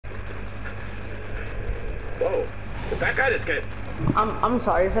Whoa. Did that guy just get... I'm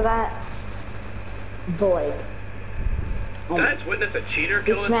sorry for that. Boy. Did I just witness a cheater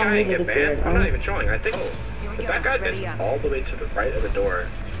kill this man guy and needed get to banned? clear, I'm not even trolling. I think... Did that guy just all the way to the right of the door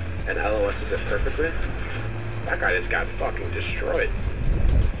and LOS's it perfectly? That guy just got fucking destroyed.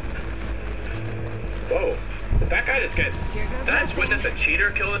 Whoa. Did that guy just get... Did I just witness a cheater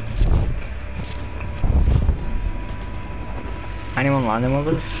kill it? Anyone landing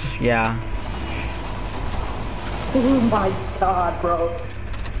with us? Yeah. Oh my god, bro.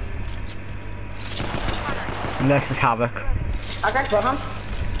 And this is Havoc. Okay, go on.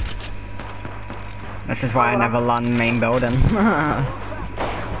 This is why I never land main building.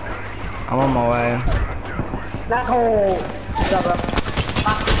 I'm on my way. That hole.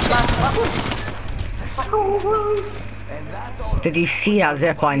 Did you see that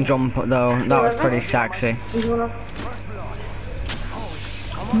zipline jump though? That was pretty sexy.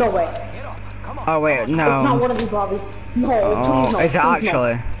 No way. Oh wait, no. It's not one of these lobbies. No, please no. Is it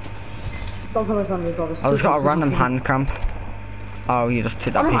actually? No. Don't tell me it's one of these lobbies. I just got a random hand cramp. Oh, you just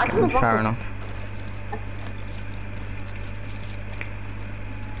took that peek at me, fair enough.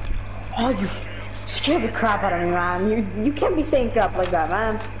 Oh, you scared the crap out of me, man. You can't be saying crap like that,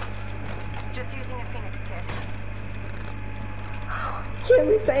 man. Just using a Phoenix kit. You can't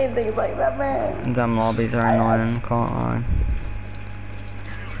be saying things like that, man. Them lobbies are annoying, can't lie.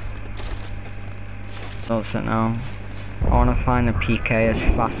 Does it now? I want to find a PK as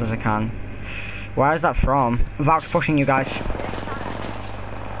fast as I can. Where is that from? Valk's pushing you guys.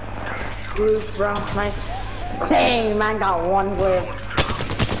 Bruce, bro, nice. Dang, man got one whip.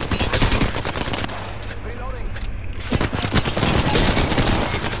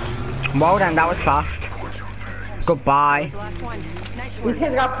 Well done, that was fast. Goodbye. These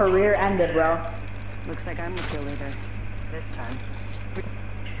kids got career ended, bro. Looks like I'm the kill leader this time.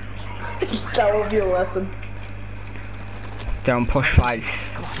 That will be a lesson. Don't push fights.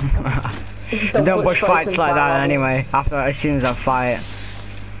 Don't push fights like that anyway. After, as soon as that fight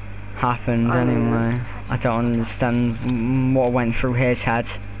happens anyway. I don't understand what went through his head.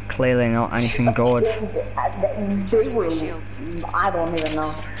 Clearly not anything good. They were, I don't even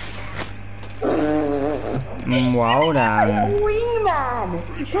know. Well That's then. a wingman!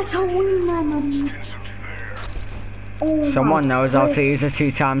 That's a wingman! Oh Someone knows how to use it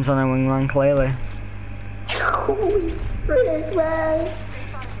 2 times on a wingman, clearly. Holy frick, man!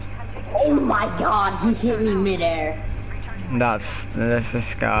 Oh my god, he hit me midair. That's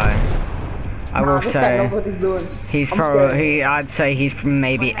this guy. I will say he's probably I'd say he's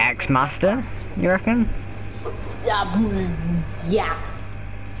maybe ex-master. You reckon? Yeah.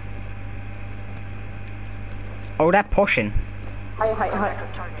 Oh, they're pushing. Hi.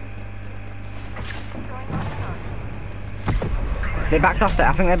 They backed off there.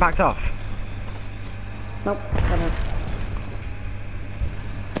 I think they backed off. Nope.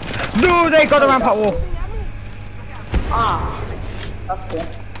 No, they got a rampart wall. Ah. That's cool.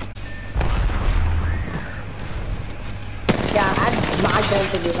 Yeah, I don't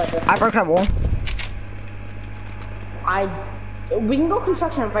think it's like this. I broke that wall. We can go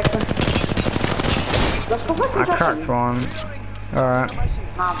construction and fight them. Let's go for I construction. cracked one. Alright.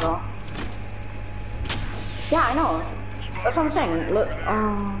 Nah, bro. Yeah, I know. That's what I'm saying. Look,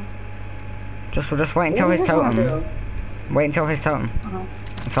 Just wait until his totem. Wait until his totem.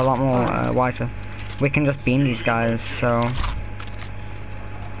 It's a lot more wiser. We can just beam these guys, so.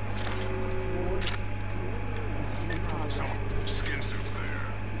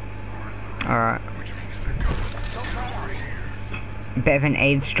 Alright. Bit of an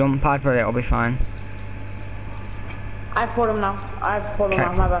AIDS jump pad, but it'll be fine. I've pulled him now. My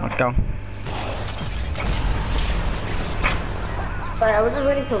bad. Let's go. Sorry, I was just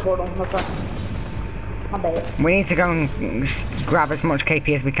waiting for a portal. What's up? My bad. We need to go and grab as much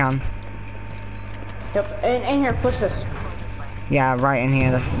KP as we can. Yep, in here, push this. Yeah, right in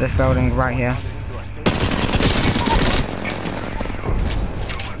here, this building right here.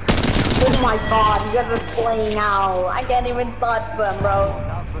 Oh my god, you guys are slaying now. I can't even touch them, bro.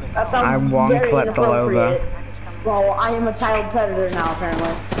 That sounds I'm very one clip below inappropriate. Bro, I am a child predator now,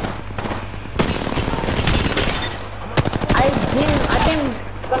 apparently. I've been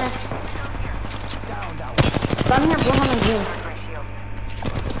gonna... Come here, blow on the green.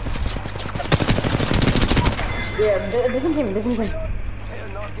 Yeah, different team.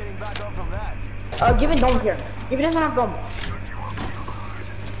 Give it dome here. If it doesn't have dome.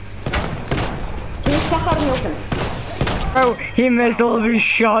 Can you stuck out in the open? Oh, he missed all of his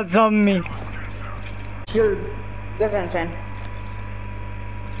shots on me. You guys are insane.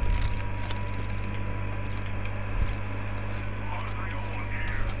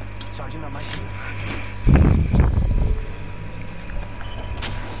 Charging on my shields.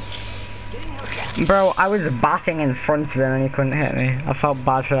 Bro, I was batting in front of him and he couldn't hit me. I felt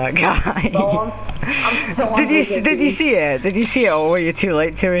bad for that guy. Bro, I'm still Did you see it? Did you see it, or were you too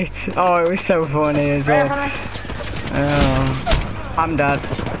late to it? Oh, it was so funny as well. Oh, I'm dead.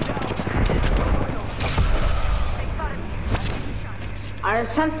 I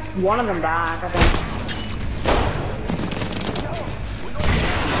sent one of them back, I think.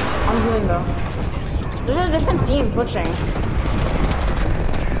 I'm healing though. There's a different team pushing.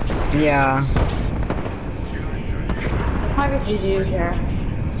 Yeah. This might be GG's here.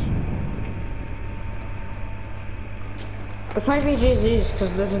 This might be GG's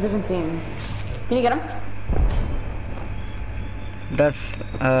because there's a different team. Can you get him? That's,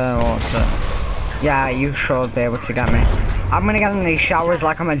 what's it? Yeah, you should be able to get me. I'm gonna get in these showers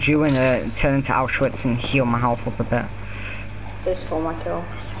like I'm a Jew and turn into Auschwitz and heal my health up a bit. They stole my kill.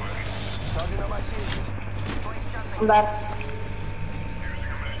 I'm dead.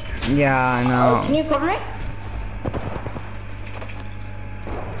 Yeah, I know. Oh, can you cover me?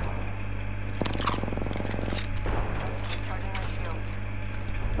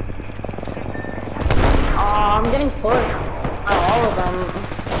 Oh, I'm getting pushed by all of them.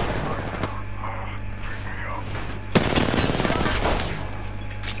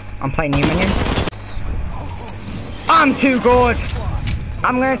 I'm playing you, minion. I'm too good!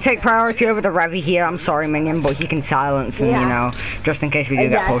 I'm gonna take priority over the Revy here. I'm sorry, minion, but he can silence and, you know, just in case we do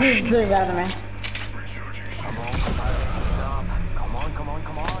get pushed. He's doing better than me.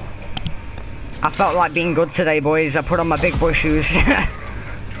 Come on. I felt like being good today, boys. I put on my big boy shoes.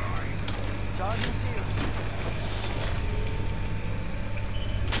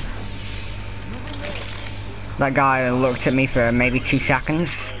 That guy looked at me for maybe 2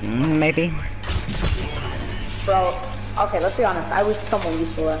 seconds, maybe. Bro, okay, let's be honest. I was somewhat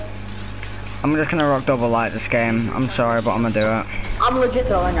useful there. I'm just gonna rock double light this game. I'm sorry, but I'm gonna do it. I'm legit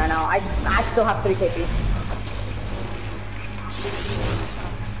throwing right now. I still have 3 KP.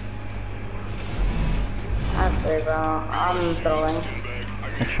 I have 3, bro. I'm throwing.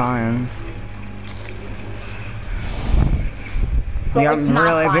 It's fine. But You haven't it's not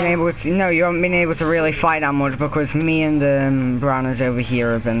really fine. been able to. No, you haven't been able to really fight that much because me and the Branners over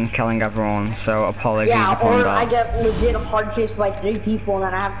here have been killing everyone. So apologies Yeah, upon or that. I get legit hard chased by 3 people and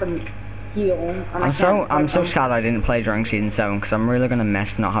then I have to heal. And I'm so sad I didn't play during season 7 because I'm really gonna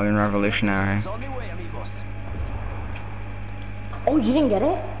miss not having Revolutionary. Oh, you didn't get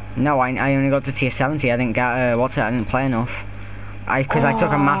it? No, I only got to tier 70. I didn't get I didn't play enough. Because I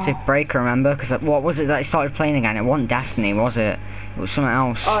took a massive break. Remember? Because what was it that I started playing again? It wasn't Destiny, was it? It was something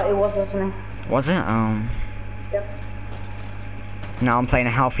else. Oh, it was Destiny. Was it? Yep. Now I'm playing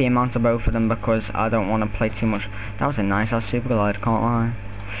a healthy amount of both of them because I don't want to play too much. That was a nice ass super glide, can't lie.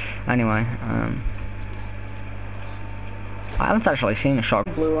 Anyway, I haven't actually seen a shot.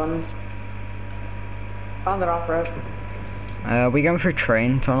 Blue one. Found it off road. We going through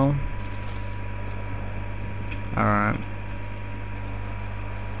train tunnel. Alright.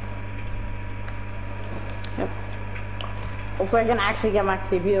 Yep. Hopefully I can actually get max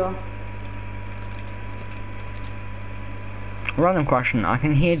TP though. Random question, I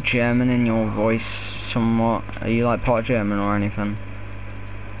can hear German in your voice somewhat. Are you like part German or anything?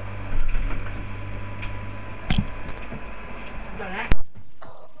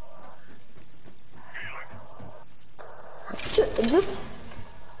 Just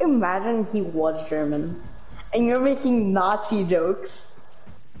imagine he was German and you're making Nazi jokes.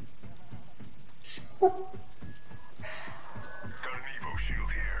 Got an Evo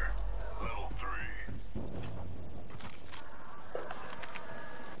shield here. Level 3.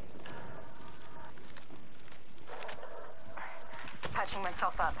 Patching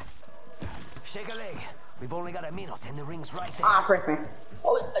myself up. Shake a leg. We've only got a minute and the ring's right there. Ah, frick me.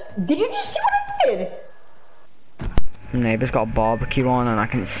 Oh, did you just see what I did? Neighbour's got a barbecue on and I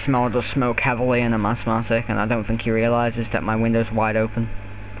can smell the smoke heavily in a Mathematic, and I don't think he realises that my window's wide open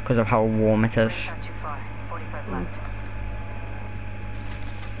because of how warm it is. Not too far. 45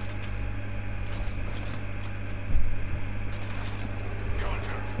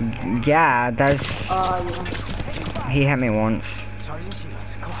 left. Yeah, there's... Yeah. He hit me once. Sergeant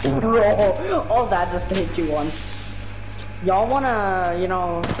Shields, come on. Bro, all that just to hit you once. Y'all wanna, you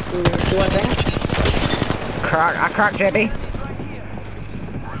know, do a thing? I cracked JB.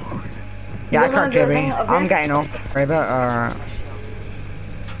 Yeah, I cracked JB. Okay. I'm getting up. Rabbit,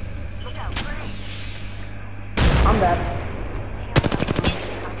 I'm dead.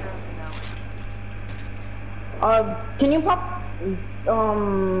 Can you pop,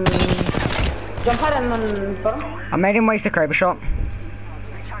 jump out and then put him? I made him waste a Kraber shot.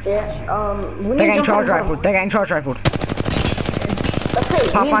 Yeah, we They're need getting to jump out charge and put him. rifled. They're getting charge rifled. Let's Okay,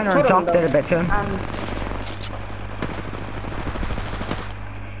 Pathfinder and Top did a bit to him.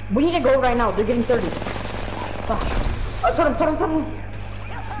 We need to go right now. They're getting 30. Turn him.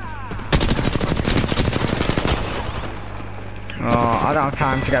 Oh, I don't have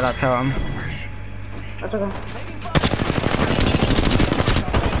time to get that totem. That's okay.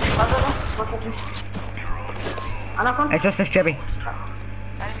 It's just this Jibby.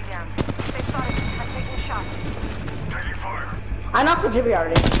 Enemy down. They spotted me. I'm taking shots. Taking fire. I knocked the Jibby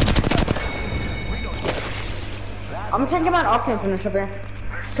already. I'm trying to get my octane finish up here.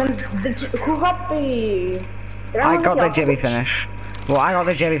 Who got the... I got the Jibby finish. Well, I got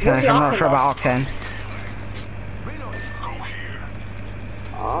the Jibby finish. I'm not sure about octane.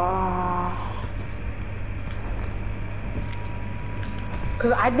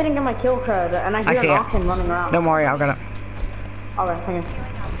 Because I didn't get my kill card, and I hear an octane running around. Don't worry, I'll get it. Okay, thank you.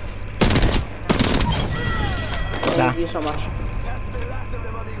 Thank you so much.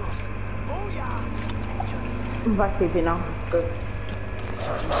 I'm back PP now. Good.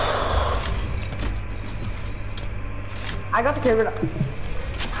 I got the kill card.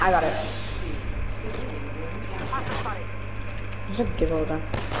 I got it. Just a give over there.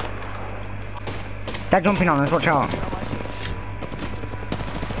 They're jumping on us, watch out.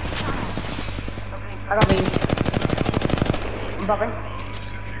 I got me. I'm dropping.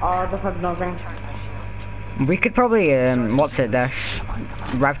 The head's nothing. We could probably, what's it, this?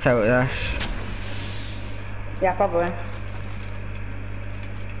 Rev out this. Yeah, probably.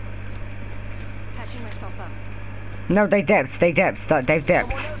 Patching myself up. No, they dipped, they've dipped.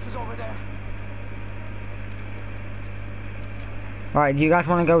 Right, do you guys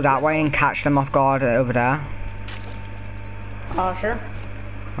want to go that way and catch them off guard over there? Sure.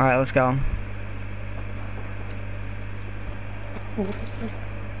 Alright, let's go.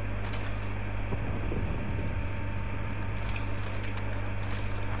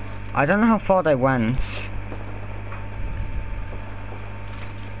 I don't know how far they went.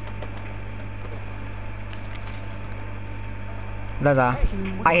 They're there.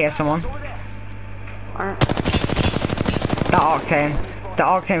 I hear someone. Alright. The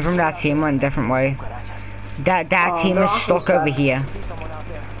Octane from that team went a different way. That team is stuck over here.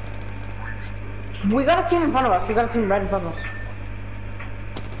 We got a team in front of us. We got a team right in front of us.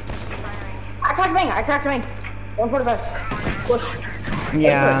 I cracked Bang. 145. Push.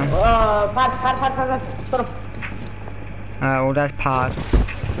 Yeah. Pad. Put him. Well, that's Pad.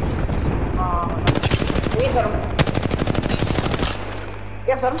 We put him.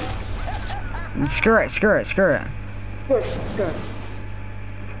 Yeah, put him. Screw it. Good.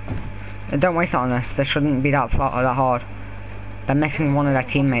 Don't waste it on this. They shouldn't be that hard. They're missing one of their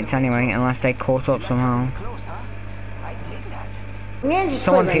teammates anyway, unless they caught up somehow. We need to just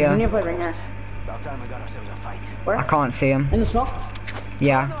Someone's play ring. here. We need to play ring here. Where? I can't see him. In the smoke?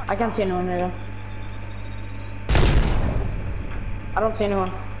 Yeah. I can't see anyone here. I don't see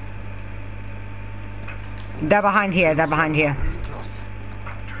anyone. They're behind here.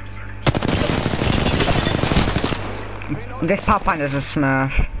 This Pathfinder's a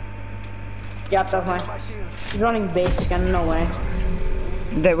smurf. Yeah, definitely. He's running base scan, no way.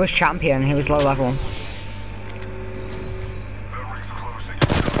 That was champion, he was low level.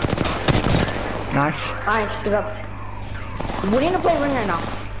 Nice. Nice, good up. We need to play ring right now.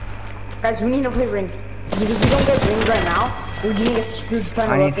 Guys, we need to play ring. Because if we don't get ring right now, we're gonna get screwed trying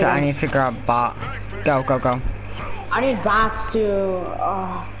to rotate. I need to grab bat. Go. I need bats to,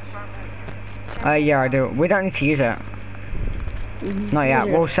 yeah, I do. We don't need to use it. Not yet.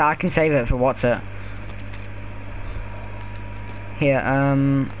 Well, so I can save it for what's it. Here,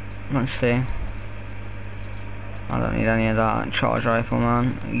 let's see. I don't need any of that. Charge rifle,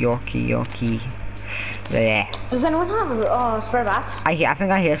 man. Yorkie. There. Does anyone have spare bats? I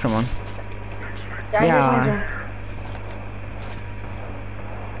think I hear someone. Yeah.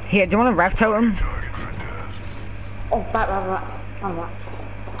 Here, do you want a rev totem? Oh, bat.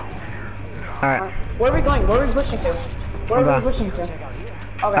 Alright. Where are we going? Where are we pushing to?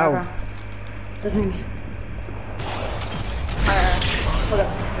 Okay. Okay. Just move. Hold up.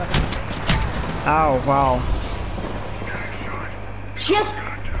 Oh, wow. Just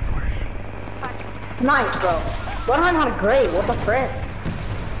nice, bro. One hand had a gray. What the frick?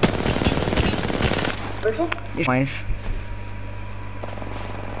 Where is she? Nice.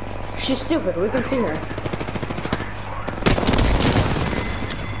 She's stupid. We can see her.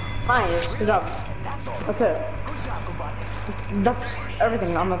 Nice. Good job. That's it. That's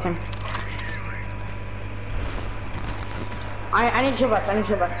everything. I'm looking. I need your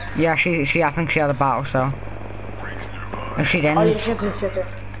bats. Yeah, she I think she had a battle, so. If she didn't. Oh, yeah, she had two.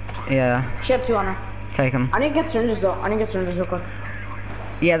 Yeah. She had two on her. Take him. I need to get syringes though. Real quick.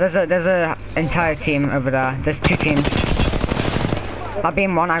 Yeah, there's a entire team over there. There's 2 teams. I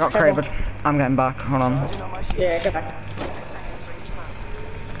beam one. I got crabbed. I'm getting back. Hold on. Yeah, get back.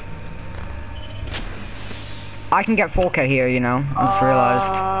 I can get 4K here, you know. I just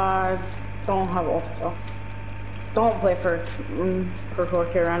realized. Don't have ult, so. Don't play for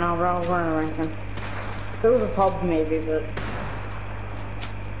 4K right now, bro. We're in a ranking. If it was a pub, maybe, but.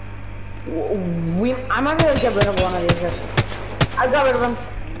 I might be able to get rid of one of these guys. I got rid of him.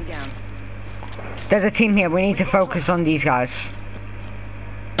 There's a team here. We need to focus on these guys.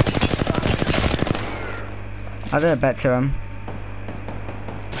 I did a bet to him.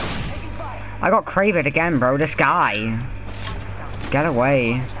 I got craved again, bro. This guy. Get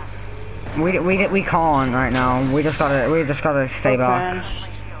away. We can't right now. We just gotta stay back.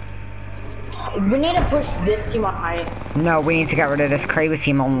 We need to push this team on high. No, we need to get rid of this Kraber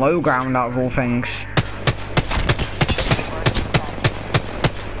team on low ground out of all things.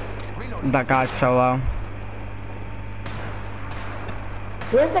 That guy's solo.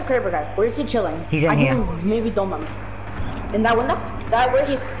 Where's the Kraber guy? Where is he chilling? He's in here. Maybe dome him. In that window? Is that where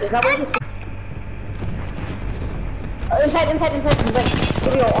he's? Inside.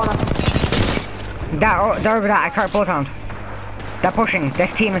 Video on him. They're over there. I can't bullet count. They're pushing.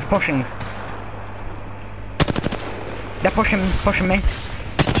 This team is pushing. They're pushing me.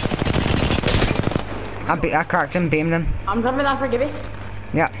 I cracked him, beamed him. I'm jumping down for Gibby.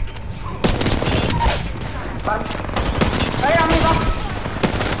 Yeah. Bye. Right on me, bro.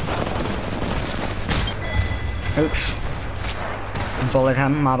 Oops. Bullet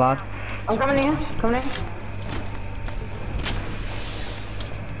him, my bad. I'm coming in.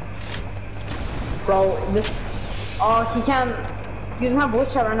 Bro, this. Oh, he doesn't have bullet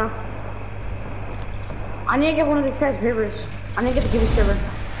shot right now. I need to get one of these guys' rivers. I need to get the Gibby's river.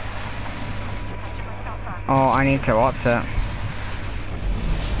 Oh, I need to watch it.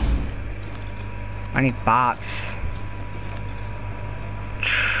 I need bats.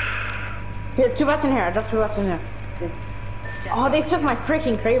 Here, 2 bats in here. I dropped 2 bats in here. Oh, they took my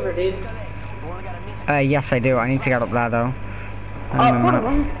freaking Kraber, dude. Yes, I do. I need to get up there though.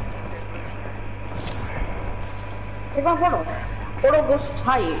 Portal. Take on Portal. Portal goes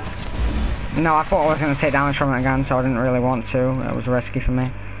tight. No, I thought I was going to take damage from it again, so I didn't really want to. It was risky for me.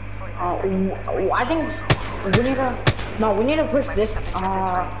 I think we need to. No, we need to push this.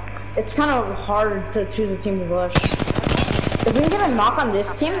 It's kind of hard to choose a team to push. If we can get a knock on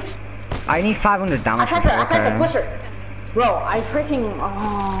this team. I need 500 damage. I tried to push her. Bro, I freaking.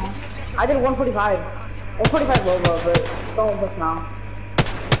 I did 145. 145 low, but don't push now.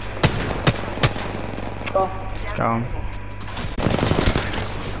 Go. Go.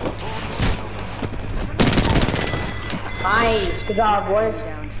 Nice, good job, boys.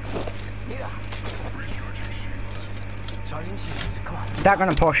 They're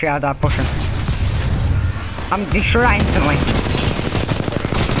gonna push, yeah, they're pushing. I'm destroyed instantly.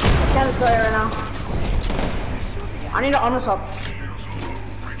 Can't play right now. I need to armor swap.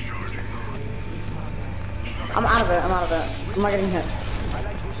 I'm out of it, I'm not getting hit.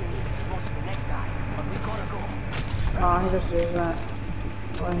 Oh, he just used that.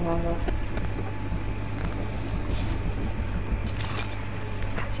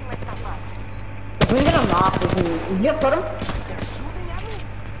 If we can get him off, we can. You have put him?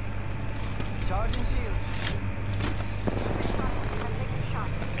 Charging shields.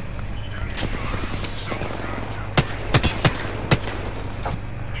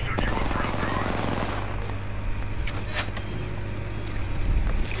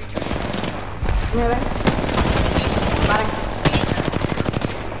 Come here, man. Got him.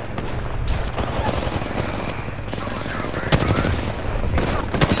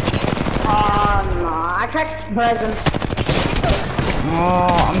 No. I cracked present. Oh,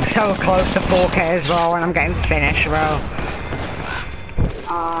 I'm so close to 4K as well, and I'm getting finished, bro.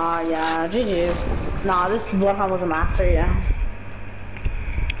 Yeah, GG's. Nah, this Bloodhound was a master, yeah.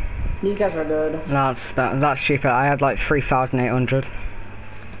 These guys are good. That's cheaper. I had like 3,800.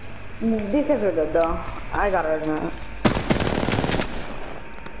 These guys are good though. I gotta admit.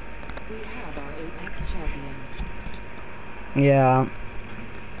 We have our Apex champions. Yeah.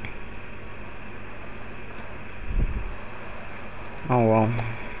 Oh well.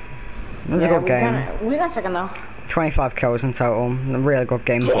 It was a good game. We got second though. 25 kills in total. A really good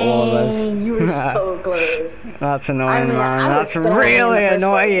game for all of us. Dang, you were so close. That's annoying, I mean, man. I was That's so really in the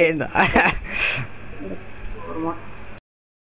first annoying.